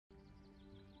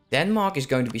Denmark is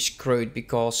going to be screwed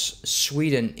because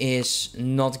Sweden is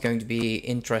not going to be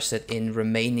interested in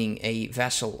remaining a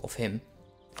vassal of him.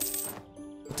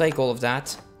 We'll take all of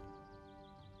that.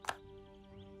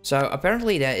 So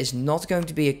apparently there is not going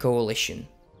to be a coalition.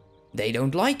 They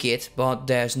don't like it, but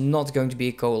there's not going to be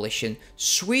a coalition.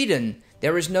 Sweden,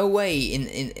 there is no way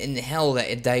in hell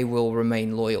that they will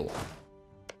remain loyal.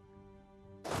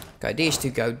 Okay, these two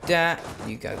go there,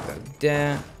 you go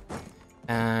there.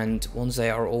 And once they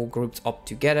are all grouped up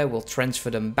together, we'll transfer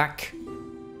them back.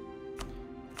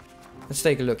 Let's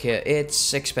take a look here.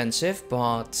 It's expensive,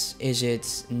 but is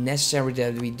it necessary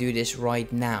that we do this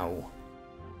right now?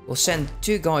 We'll send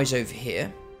 2 guys over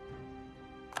here.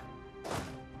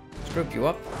 Let's group you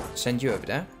up. Send you over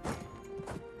there.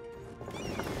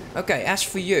 Okay, as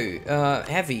for you,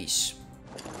 heavies,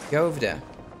 go over there.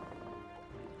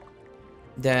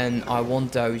 Then I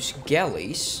want those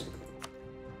galleys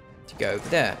to go over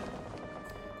there.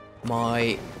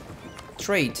 My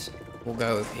trade will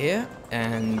go over here,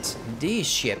 and these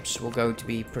ships will go to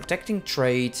be protecting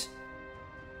trade.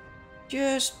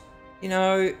 Just, you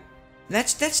know,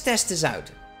 let's test this out.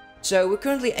 So we're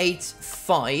currently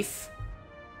 8-5.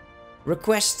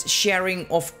 Request sharing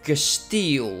of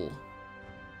Castile.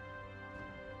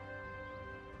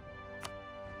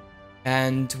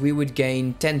 And we would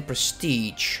gain 10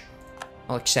 prestige.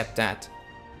 I'll accept that.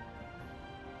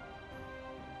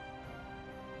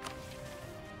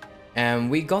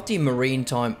 And we got the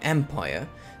Maritime Empire.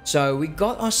 So we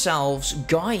got ourselves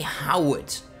Guy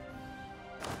Howard.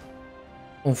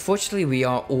 Unfortunately, we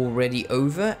are already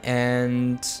over,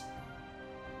 and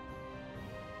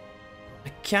I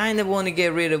kind of want to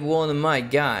get rid of one of my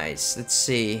guys. Let's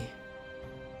see.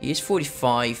 He's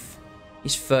 45.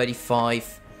 He's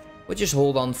 35. We'll just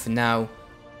hold on for now.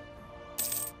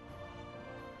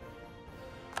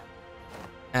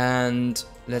 And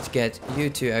let's get you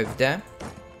two over there.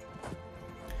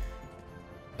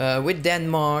 With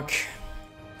Denmark.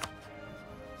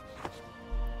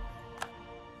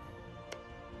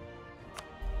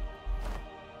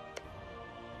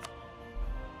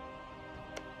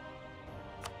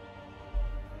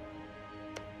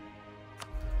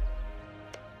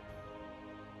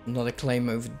 Another claim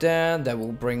over there. That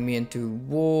will bring me into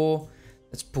war.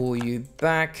 Let's pull you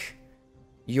back.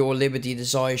 Your liberty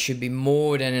desire should be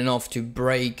more than enough to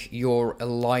break your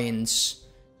alliance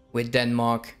with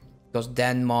Denmark. Because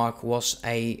Denmark was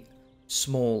a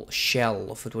small shell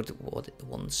of what it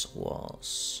once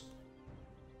was.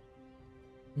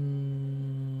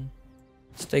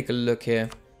 Let's take a look here.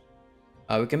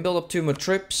 We can build up 2 more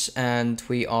troops, and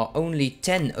we are only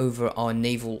 10 over our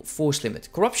naval force limit.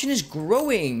 Corruption is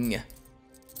growing!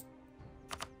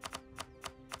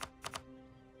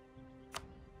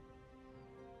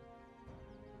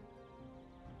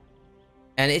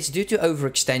 And it's due to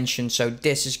overextension, so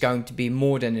this is going to be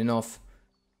more than enough.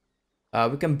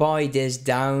 We can buy this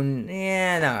down.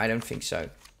 Yeah, no, I don't think so.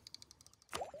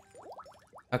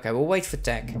 Okay, we'll wait for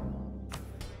tech.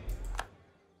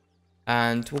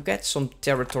 And we'll get some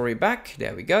territory back.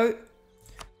 There we go.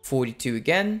 42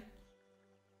 again.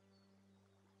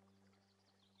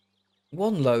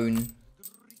 1 loan.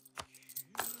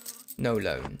 No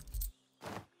loan.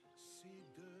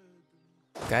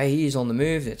 Okay, he's on the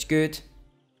move. That's good.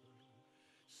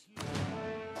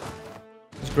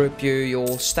 Let's group you.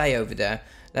 You'll stay over there.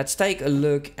 Let's take a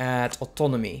look at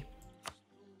autonomy.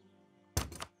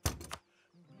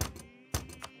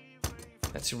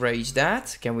 Let's raise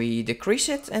that. Can we decrease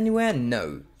it anywhere?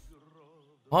 No.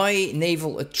 High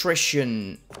naval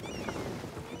attrition.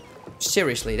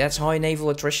 Seriously, that's high naval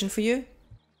attrition for you?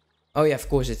 Oh yeah, of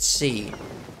course it's C.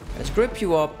 Let's group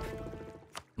you up.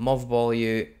 Mothball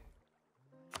you.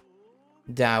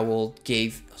 That will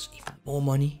give us even more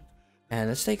money. And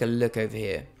let's take a look over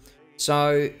here.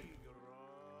 So,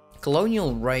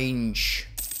 colonial range.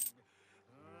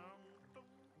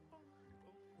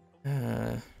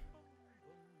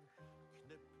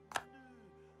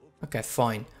 Okay,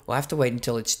 fine. We'll have to wait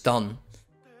until it's done.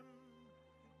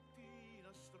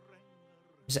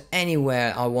 Is there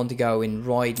anywhere I want to go in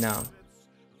right now?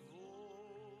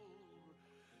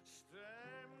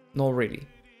 Not really.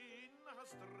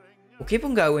 We'll keep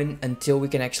on going until we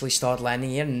can actually start landing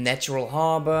here. Natural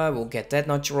harbor. We'll get that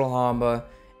natural harbor.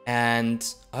 And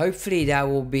hopefully that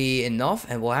will be enough.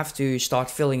 And we'll have to start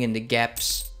filling in the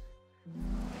gaps.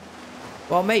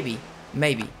 Well, maybe.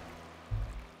 Maybe.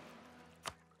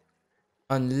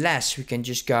 Unless we can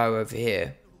just go over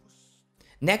here.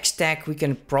 Next tech, we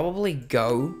can probably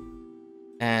go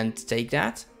and take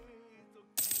that.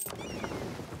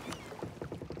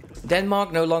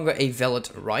 Denmark no longer a valid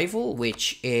rival,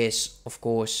 which is, of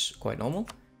course, quite normal.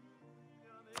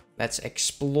 Let's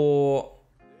explore.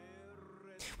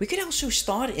 We could also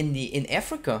start in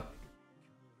Africa.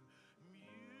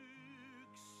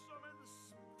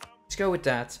 Let's go with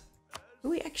that. Do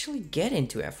we actually get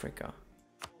into Africa?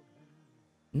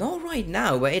 Not right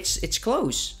now, but it's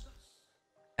close.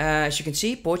 As you can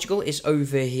see, Portugal is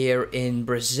over here in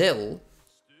Brazil.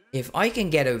 If I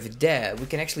can get over there, we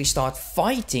can actually start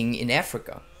fighting in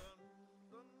Africa.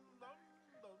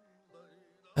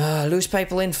 Lose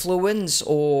papal influence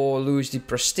or lose the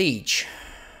prestige.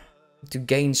 To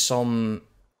gain some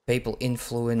papal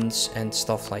influence and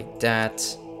stuff like that.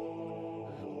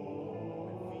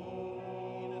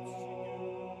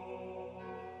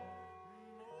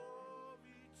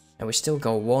 And we still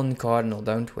got one cardinal,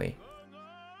 don't we?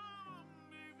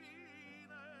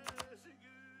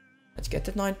 Let's get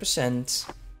that 9%.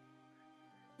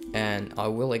 And I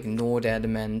will ignore their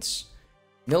demands.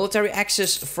 Military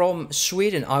access from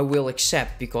Sweden I will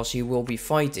accept because he will be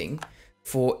fighting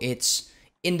for its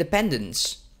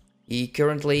independence. He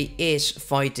currently is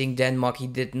fighting Denmark. He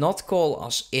did not call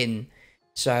us in.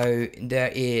 So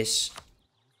there is...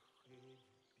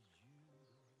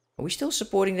 Are we still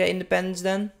supporting their independence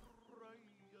then?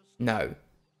 No.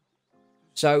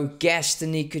 So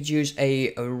Gascony could use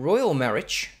a royal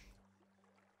marriage.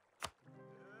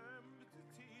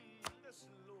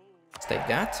 Let's take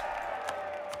that.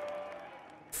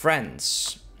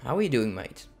 France. How are you doing,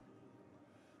 mate?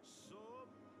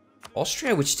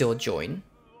 Austria would still join.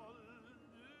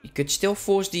 We could still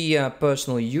force the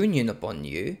personal union upon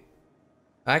you.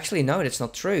 Actually, no, that's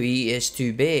not true. He is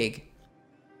too big.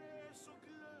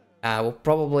 We'll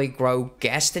probably grow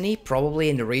Gascony, probably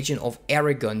in the region of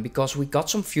Aragon, because we got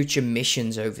some future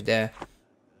missions over there.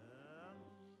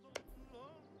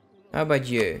 How about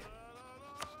you?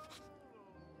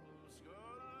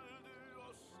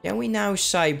 Can we now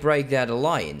say break that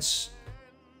alliance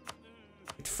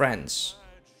with France?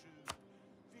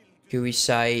 Could we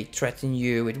say threaten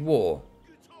you with war?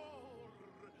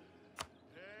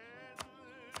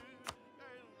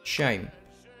 Shame.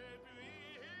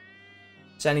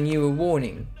 Sending you a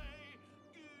warning?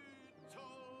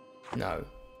 No.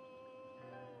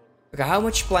 Okay, how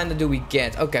much splendor do we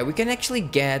get? Okay, we can actually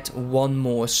get one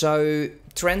more. So,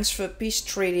 transfer peace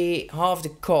treaty, half the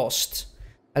cost.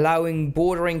 Allowing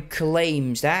bordering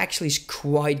claims. That actually is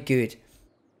quite good.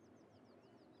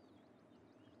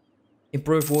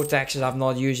 Improved war taxes, I've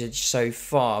not used it so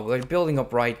far. We're building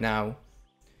up right now.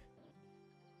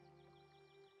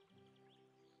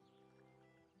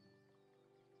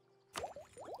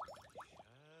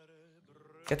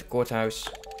 Get the courthouse.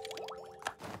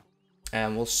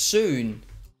 And we'll soon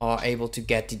are able to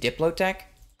get the Diplotech.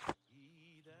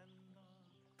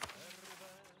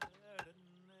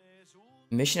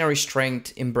 Missionary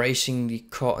strength, embracing the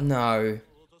no.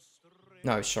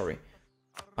 No, sorry.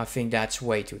 I think that's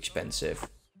way too expensive.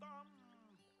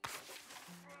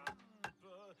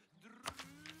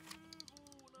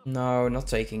 No, not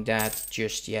taking that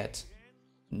just yet.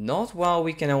 Not while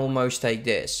we can almost take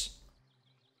this.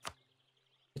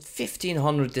 At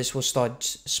 1500 this will start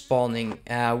spawning.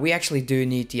 We actually do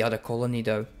need the other colony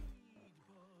though.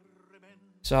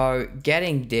 So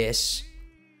getting this.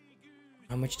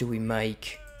 How much do we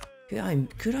make?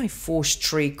 Could I force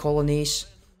 3 colonies?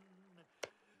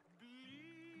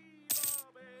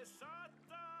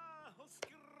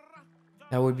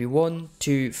 That would be 1,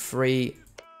 2, 3,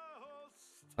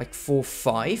 like 4,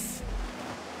 5.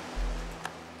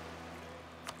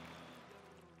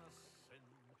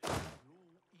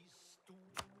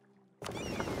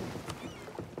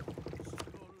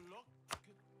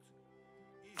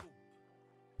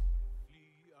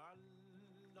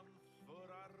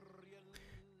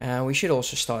 We should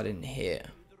also start in here.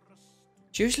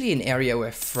 It's usually an area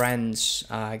where France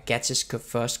gets his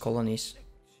first colonies.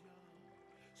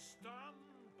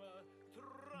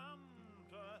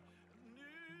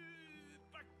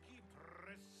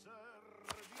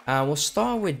 We'll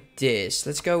start with this.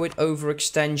 Let's go with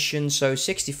overextension. So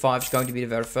 65 is going to be the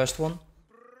very first one.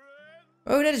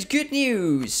 Oh, that is good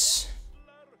news.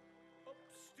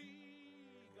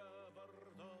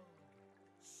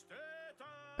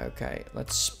 Okay,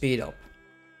 let's speed up.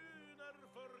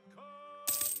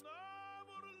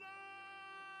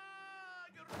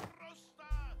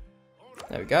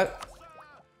 There we go.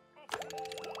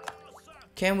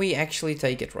 Can we actually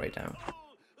take it right now?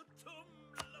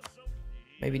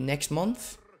 Maybe next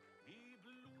month?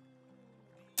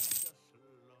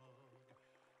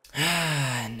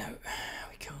 Ah, no,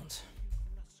 we can't.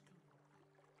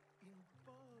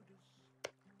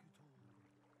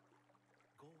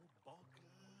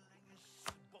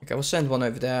 Okay, we'll send one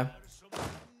over there.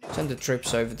 Send the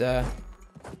troops over there.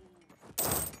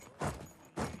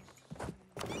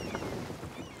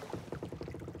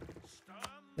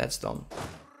 That's done.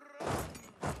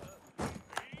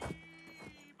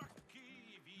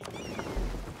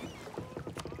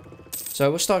 So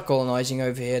we'll start colonizing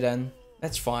over here then.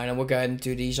 That's fine, and we'll go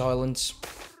into these islands.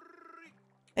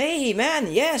 Hey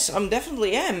man, yes, I'm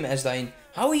definitely am, Esdain.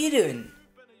 How are you doing?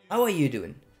 How are you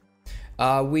doing?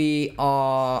 Are we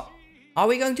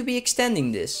going to be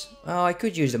extending this? Oh, I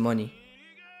could use the money.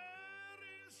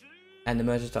 And the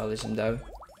mercantilism though.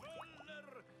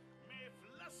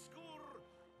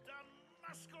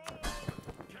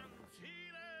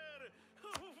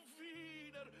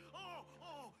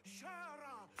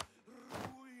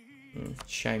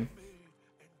 Shame.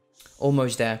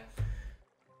 Almost there.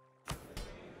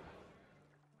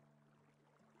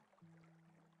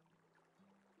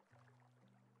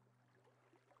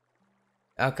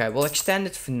 Okay, we'll extend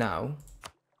it for now.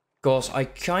 Because I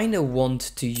kind of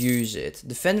want to use it.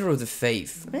 Defender of the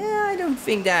Faith. I don't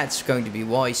think that's going to be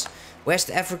wise.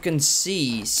 West African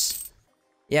Seas.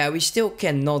 Yeah, we still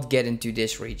cannot get into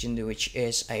this region, which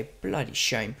is a bloody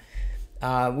shame.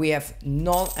 We have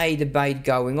not a debate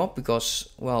going up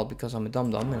because, well, because I'm a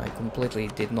dum-dum and I completely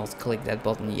did not click that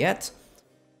button yet.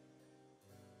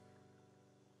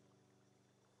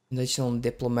 Additional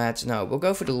diplomats. No, we'll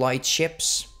go for the light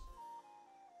ships.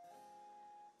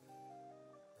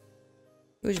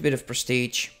 Lose a bit of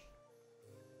prestige.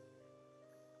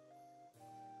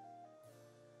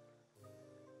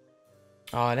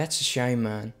 Oh, that's a shame,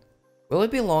 man. Will it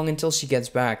be long until she gets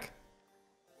back?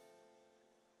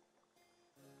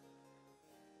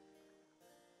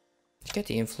 Let's get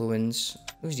the influence.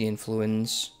 Who's the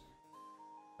influence?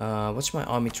 What's my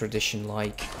army tradition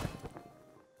like?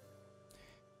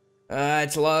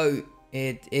 It's low.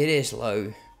 It is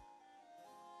low.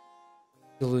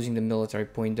 Still losing the military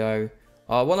point though.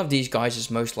 One of these guys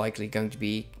is most likely going to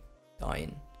be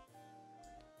dying.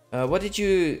 What did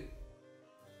you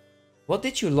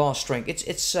last strength?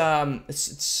 It's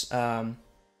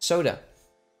soda.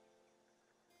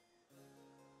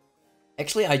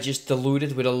 Actually, I just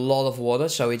diluted with a lot of water,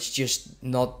 so it's just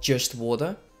not just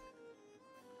water.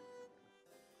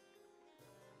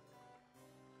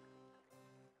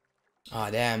 Ah,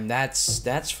 damn,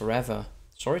 that's forever.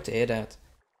 Sorry to hear that.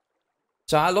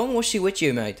 So how long was she with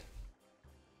you, mate?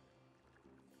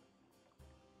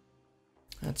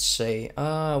 Let's see.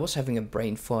 I was having a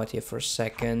brain fart here for a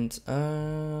second.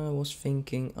 I was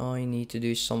thinking I need to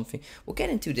do something. We'll get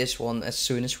into this one as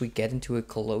soon as we get into a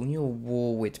colonial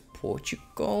war with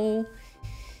Portugal.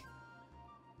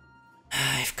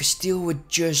 If Castile would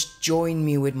just join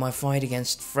me with my fight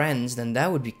against France, then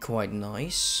that would be quite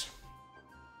nice.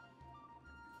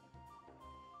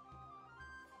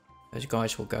 Those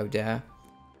guys will go there.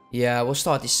 Yeah, we'll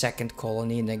start the second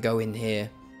colony and then go in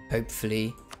here.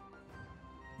 Hopefully.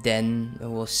 Then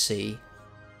we'll see.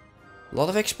 A lot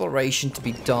of exploration to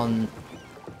be done.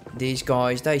 These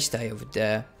guys, they stay over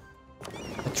there.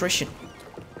 Attrition.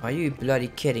 Are you bloody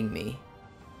kidding me?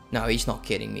 No, he's not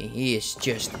kidding me. He is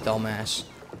just a dumbass.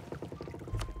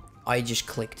 I just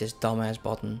clicked this dumbass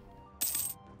button.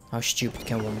 How stupid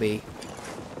can one be?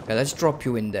 Okay, let's drop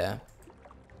you in there.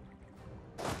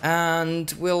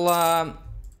 And we'll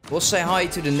say hi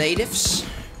to the natives.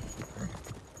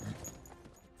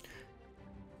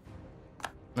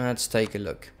 Let's take a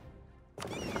look.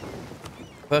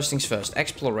 First things first.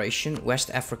 Exploration.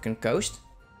 West African coast.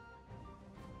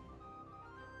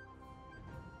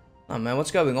 Oh man, what's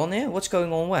going on here? What's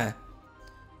going on where?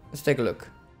 Let's take a look.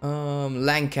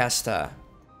 Lancaster.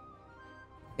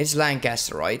 It's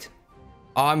Lancaster, right?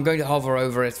 I'm going to hover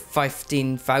over it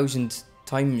 15,000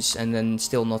 times and then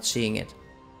still not seeing it.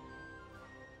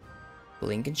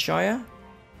 Lincolnshire?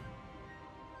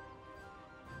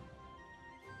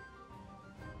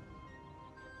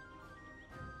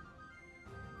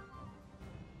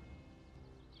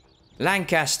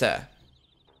 Lancaster.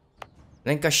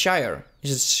 Lancashire.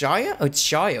 Is it Shire? Oh, it's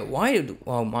Shire. Why did...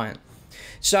 Oh, man.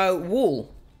 So,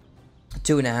 wool.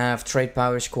 2.5. Trade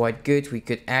power is quite good. We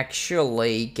could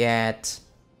actually get...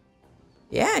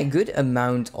 Yeah, a good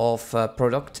amount of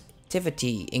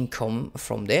productivity income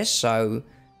from this. So,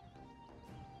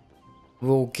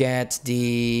 we'll get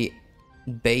the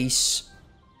base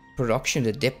production,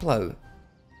 the Diplo.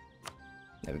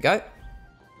 There we go.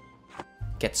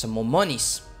 Get some more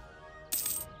monies.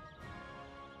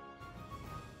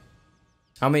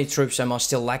 How many troops am I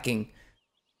still lacking?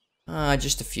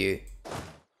 Just a few.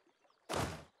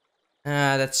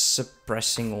 That's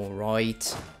suppressing,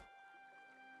 alright.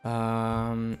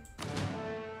 Yeah,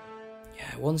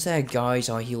 once their guys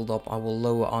are healed up, I will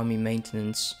lower army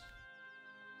maintenance.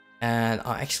 And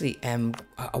I actually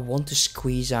I want to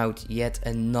squeeze out yet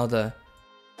another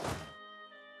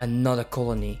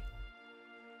colony.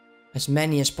 as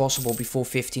many as possible before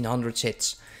 1500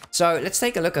 hits. So let's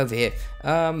take a look over here.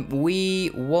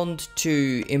 We want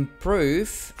to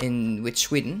improve with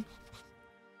Sweden.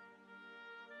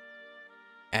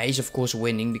 He's of course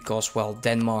winning because, well,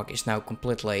 Denmark is now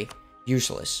completely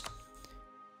useless.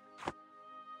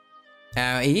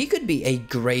 He could be a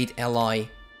great ally.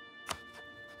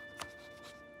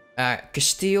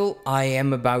 Castile, I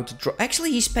am about to draw.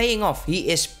 Actually, he's paying off. He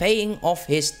is paying off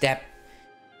his debt.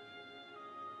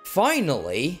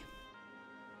 Finally.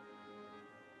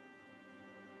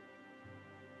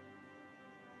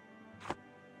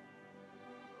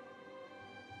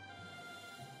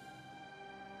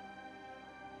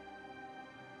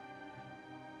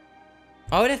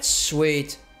 Oh, that's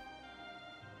sweet.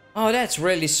 Oh, that's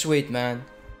really sweet, man.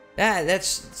 That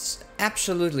is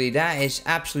absolutely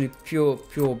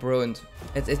pure brilliant.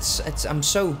 I'm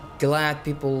so glad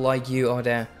people like you are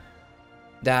there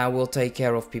that will take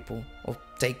care of people or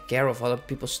take care of other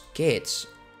people's kids.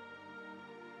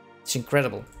 It's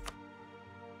incredible.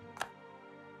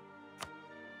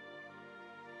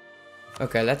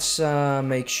 Okay, let's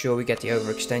make sure we get the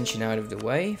overextension out of the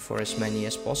way for as many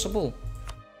as possible.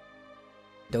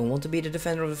 Don't want to be the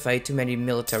defender of the faith. Too many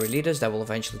military leaders. That will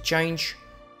eventually change.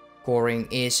 Coring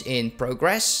is in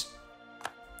progress.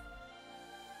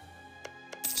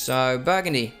 So,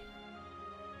 Burgundy.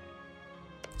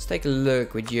 Let's take a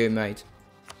look with you, mate.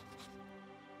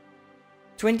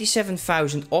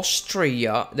 27,000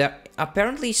 Austria. There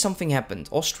apparently something happened.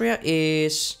 Austria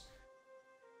is...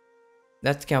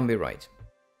 That can be right.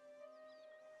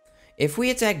 If we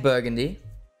attack Burgundy,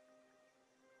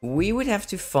 we would have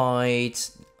to fight,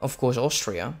 of course,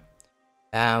 Austria.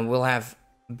 We'll have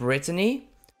Brittany.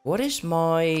 What is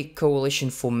my coalition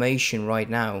formation right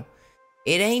now?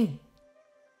 It ain't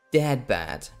that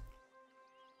bad.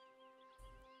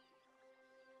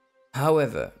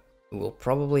 However, we'll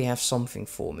probably have something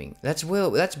forming. Let's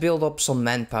build up some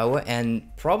manpower and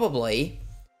probably...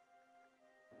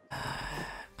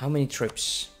 how many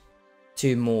trips?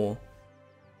 2 more.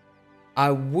 I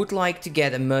would like to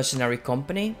get a mercenary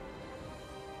company.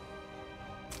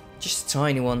 Just a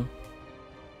tiny one.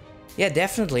 Yeah,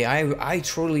 definitely. I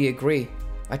truly agree.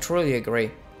 I truly agree.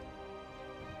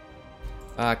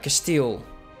 Castile.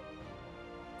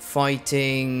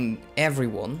 Fighting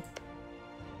everyone.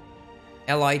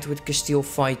 Allied with Castile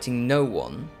fighting no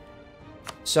one.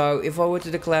 So if I were to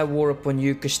declare war upon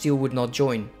you, Castile would not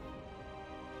join.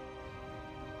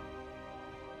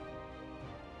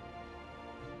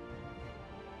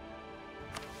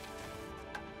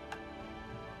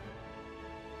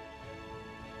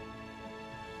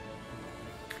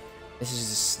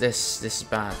 This is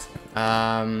bad.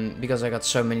 Because I got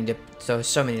so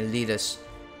many leaders.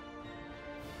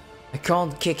 I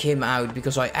can't kick him out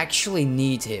because I actually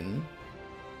need him.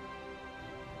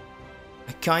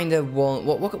 I kind of want...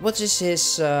 What's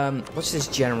this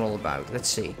general about? Let's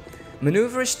see.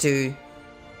 Maneuver is 2.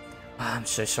 I'm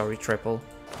so sorry, Triple.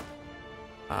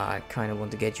 I kind of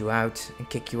want to get you out and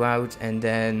kick you out and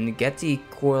then get the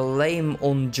claim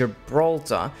on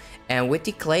Gibraltar. And with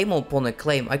the claim upon a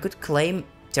claim, I could claim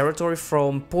territory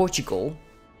from Portugal,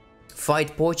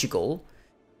 fight Portugal,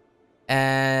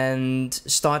 and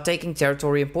start taking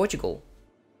territory in Portugal.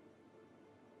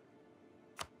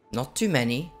 Not too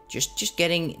many, just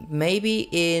getting maybe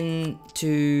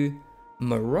into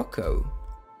Morocco.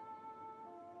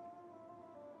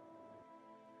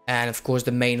 And of course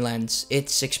the mainlands,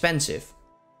 it's expensive.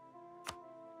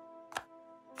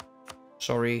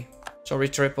 Sorry,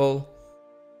 Triple.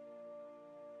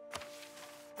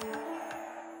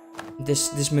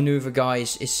 This maneuver,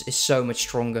 guys, is so much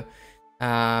stronger.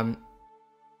 Let's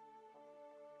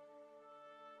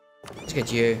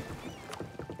get you.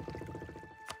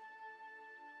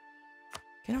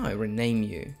 Can I rename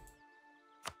you?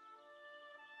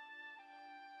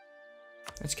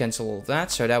 Let's cancel all of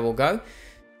that, so that will go.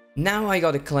 Now I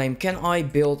got a claim. Can I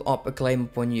build up a claim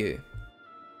upon you?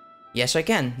 Yes, I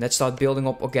can. Let's start building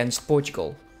up against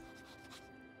Portugal.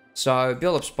 So,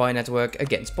 build up spy network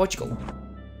against Portugal.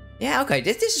 Yeah, okay.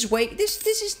 This is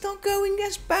not going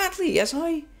as badly as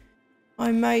I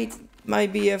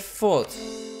maybe have thought.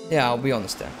 Yeah, I'll be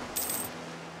honest there.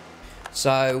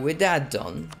 So, with that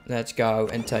done, let's go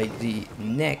and take the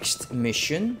next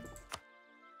mission.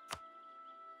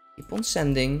 Keep on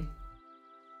sending.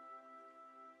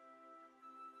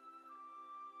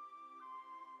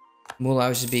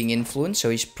 Mulhouse is being influenced, so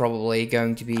he's probably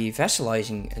going to be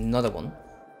vassalizing another one.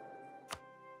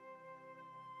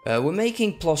 We're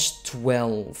making plus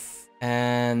 12,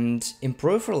 and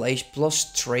improve relation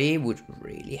plus 3 would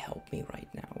really help me right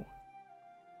now.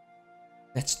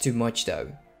 That's too much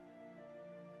though.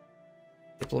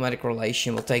 Diplomatic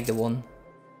relation, we'll take the one.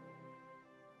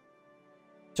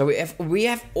 So we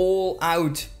have all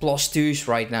out +2s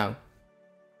right now.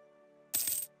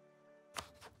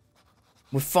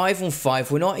 With 5 on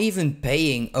 5, we're not even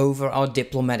paying over our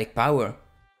diplomatic power.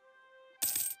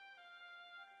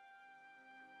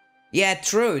 Yeah,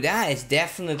 true, that is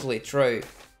definitely true.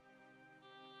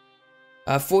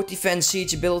 4 defense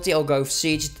siege ability, I'll go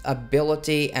siege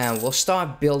ability and we'll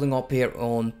start building up here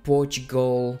on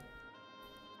Portugal.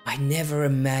 I never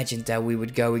imagined that we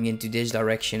would going into this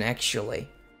direction actually.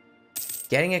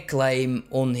 Getting a claim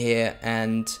on here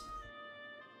and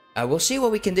we'll see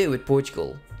what we can do with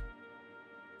Portugal.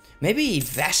 Maybe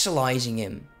vassalizing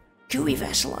him. Could we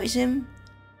vassalize him?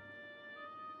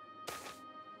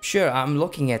 Sure, I'm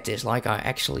looking at this like I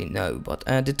actually know, but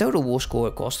the total war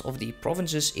score cost of the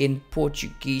provinces in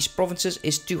Portuguese provinces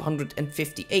is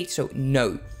 258, so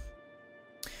no.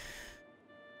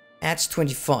 Adds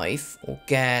 25, or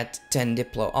get 10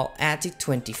 diplo. I'll add it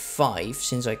 25,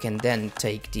 since I can then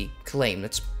take the claim.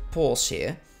 Let's pause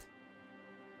here.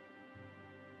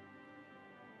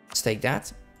 Let's take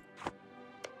that.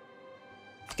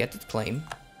 Get the claim.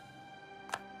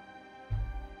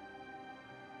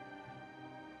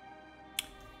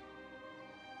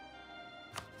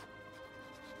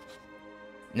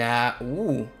 Nah,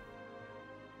 ooh.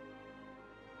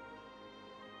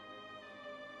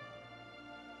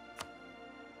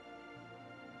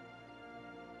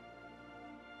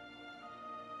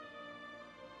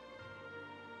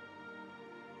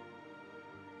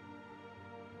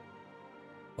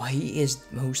 Well, he is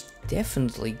most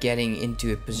definitely getting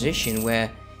into a position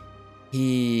where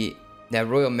that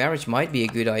royal marriage might be a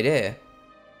good idea.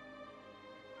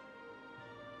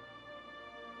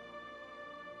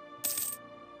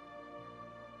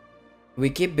 We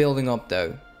keep building up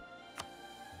though.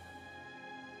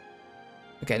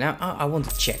 Okay, now I want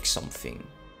to check something.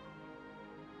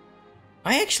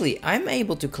 I'm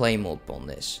able to claim up on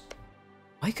this.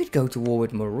 I could go to war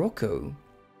with Morocco.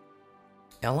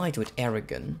 Allied with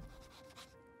Aragon.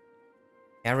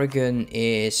 Aragon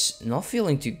is not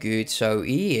feeling too good, so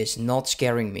he is not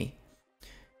scaring me.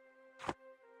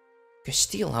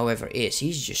 Castile, however, is.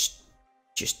 He's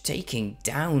just taking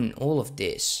down all of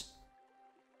this.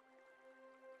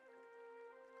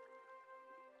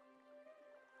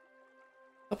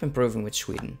 Stop improving with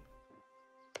Sweden.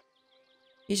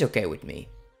 He's okay with me.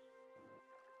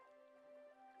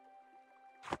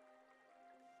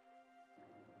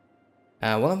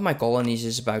 One of my colonies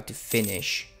is about to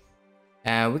finish.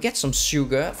 We get some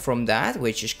sugar from that,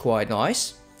 which is quite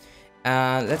nice.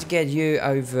 Let's get you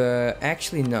over...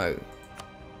 Actually, no.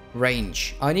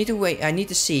 Range. I need to wait. I need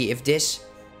to see if this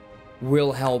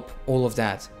will help all of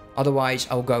that. Otherwise,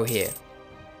 I'll go here.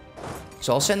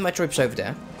 So I'll send my troops over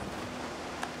there.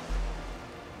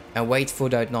 And wait for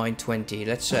that 920.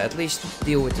 Let's at least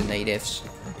deal with the natives.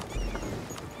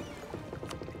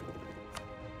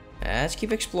 Let's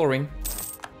keep exploring.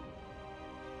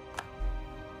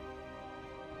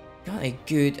 Got a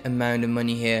good amount of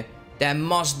money here. There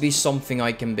must be something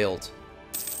I can build.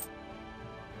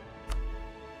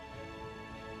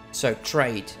 So,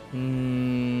 trade.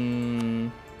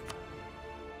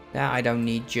 That I don't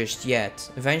need just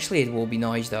yet. Eventually it will be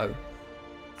nice though.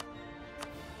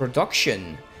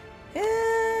 Production.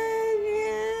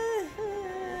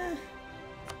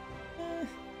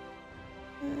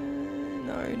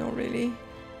 No, not really.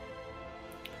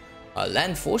 A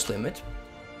land force limit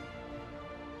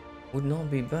would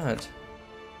not be bad.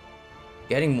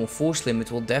 Getting more force limit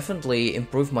will definitely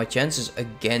improve my chances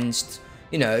against,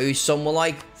 you know, someone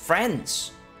like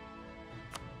France.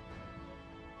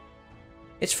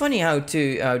 It's funny how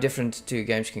different two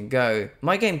games can go.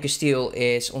 My game Castile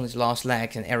is on its last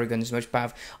leg and Aragon is most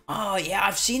powerful. Oh yeah,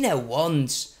 I've seen that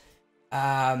once.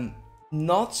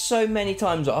 Not so many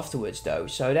times afterwards though,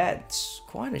 so that's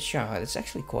quite a shout. It's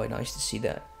actually quite nice to see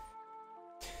that.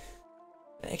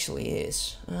 It actually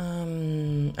is.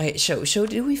 So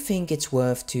do we think it's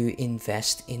worth to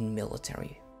invest in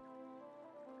military?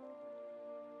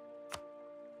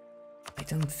 I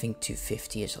don't think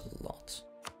 250 is a lot.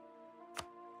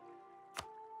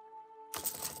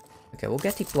 Okay, we'll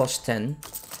get the +10.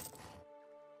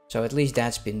 So at least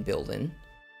that's been built in.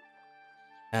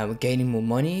 We're gaining more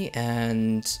money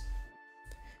and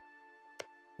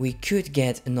we could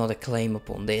get another claim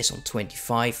upon this on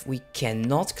 25. We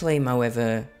cannot claim,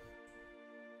 however.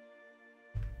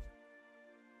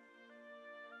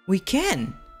 We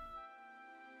can.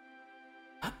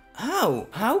 How?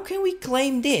 How can we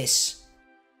claim this?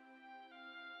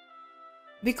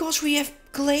 Because we have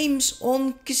claims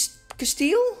on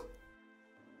Castile?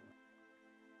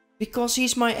 Because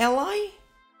he's my ally?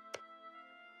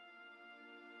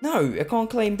 No, I can't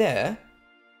claim there.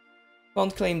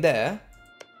 Can't claim there.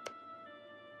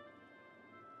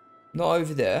 Not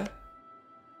over there.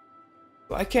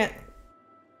 But I can't.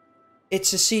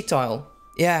 It's a sea tile.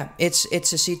 Yeah, it's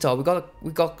a sea tile.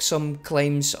 We got some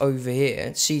claims over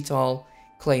here. Sea tile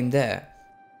claim there.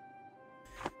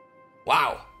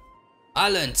 Wow, I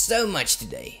learned so much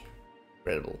today.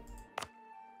 Incredible.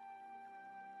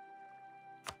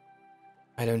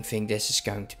 I don't think this is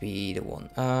going to be the one.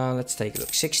 Let's take a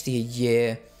look. 60 a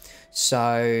year.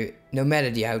 So no matter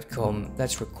the outcome,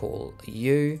 let's recall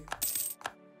you.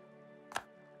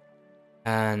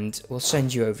 And we'll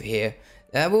send you over here.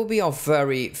 That will be our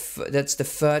that's the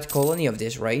third colony of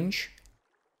this range.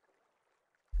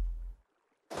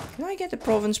 Can I get the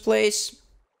province, please?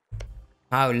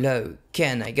 How low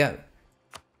can I go?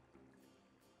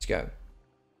 Let's go.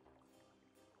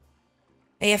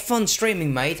 Hey, have fun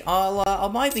streaming, mate. I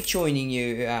might be joining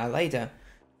you later.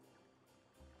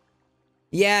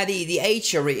 Yeah, the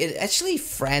age actually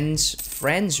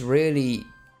friends really.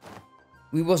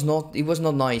 It was not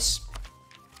nice.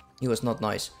 He was not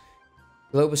nice.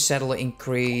 Global settler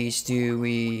increase. Do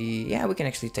we? Yeah, we can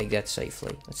actually take that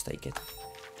safely. Let's take it.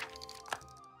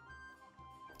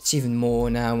 It's even more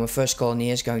now. My first colony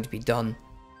is going to be done.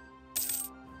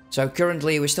 So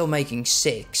currently we're still making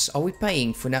 6. Are we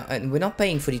paying for now? We're not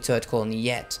paying for the third colony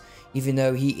yet, even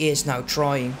though he is now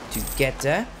trying to get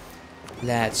there.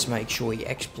 Let's make sure he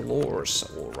explores.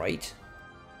 All right.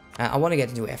 I want to get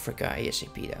into Africa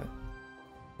ASAP though,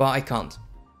 but I can't.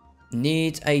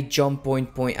 Need a jump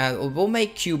point. We'll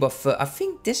make Cuba first. I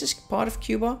think this is part of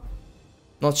Cuba.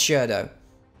 Not sure though.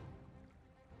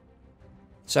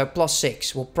 So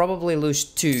 +6. We'll probably lose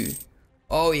 2.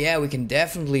 Oh yeah, we can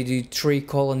definitely do 3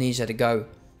 colonies at a go.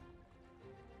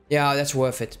 Yeah, that's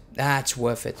worth it. That's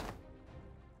worth it.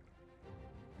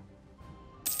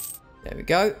 There we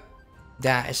go.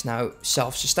 That is now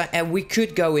self-sustained. And we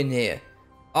could go in here.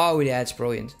 Oh, that's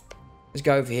brilliant. Let's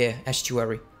go over here.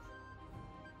 Estuary.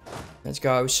 Let's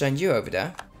go send you over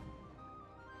there.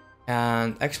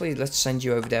 And actually, let's send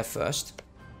you over there first.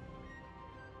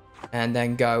 And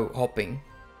then go hopping.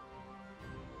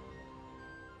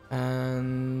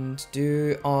 And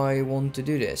do I want to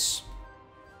do this?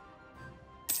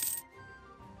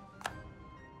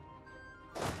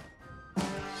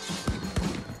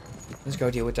 Let's go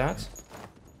deal with that.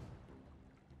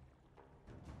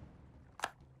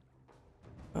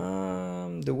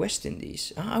 The West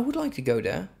Indies. I would like to go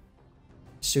there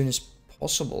as soon as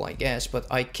possible, I guess, but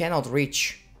I cannot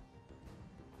reach.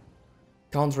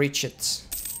 Can't reach it.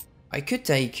 I could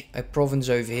take a province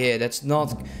over here. That's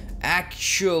not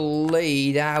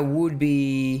actually. That would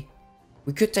be.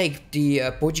 We could take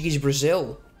the Portuguese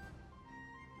Brazil.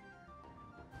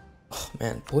 Oh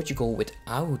man, Portugal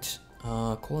without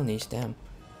colonies. Damn.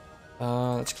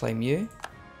 Let's claim you.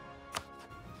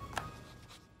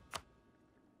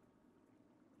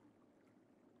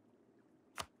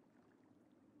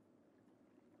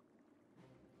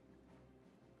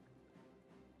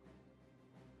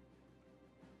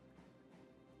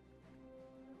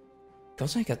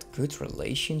 Because I got good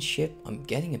relationship, I'm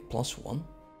getting a +1.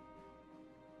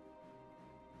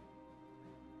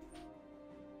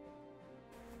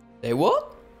 They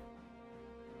what?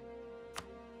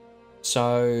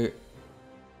 So,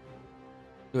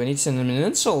 do I need to send them an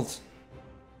insult?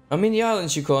 I mean, the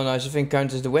islands you colonize, I think,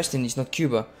 count as the West Indies, not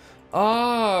Cuba.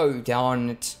 Oh,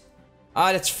 darn it.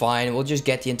 Ah, that's fine. We'll just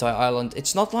get the entire island.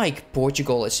 It's not like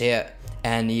Portugal is here,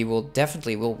 and he will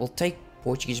definitely we'll take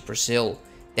Portuguese Brazil.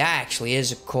 That actually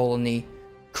is a colony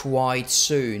quite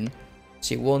soon. Let's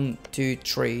see, 1, 2,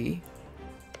 3,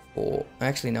 4.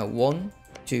 Actually, no, 1,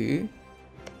 2,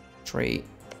 3,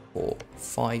 4,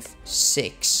 5,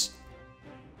 6.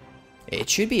 It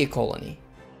should be a colony.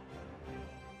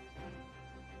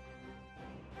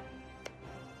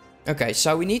 Okay,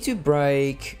 so we need to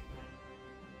break.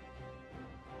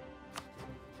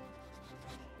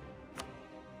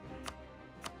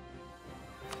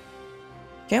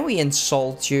 Can we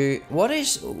insult you?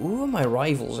 Who are my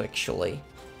rivals actually?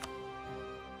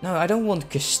 No, I don't want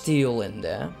Castile in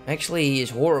there. Actually, he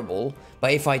is horrible.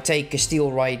 But if I take Castile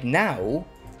right now,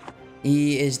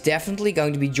 he is definitely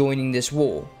going to be joining this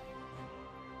war.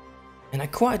 And I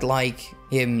quite like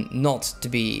him not to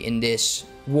be in this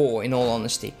war, in all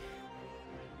honesty.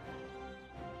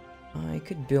 I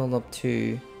could build up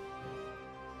to...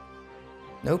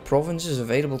 No provinces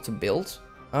available to build?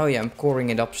 Oh yeah, I'm coring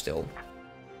it up still.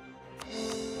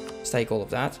 Let's take all of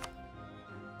that.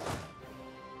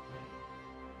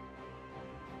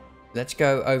 Let's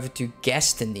go over to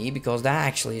Gascony, because that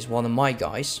actually is one of my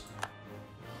guys.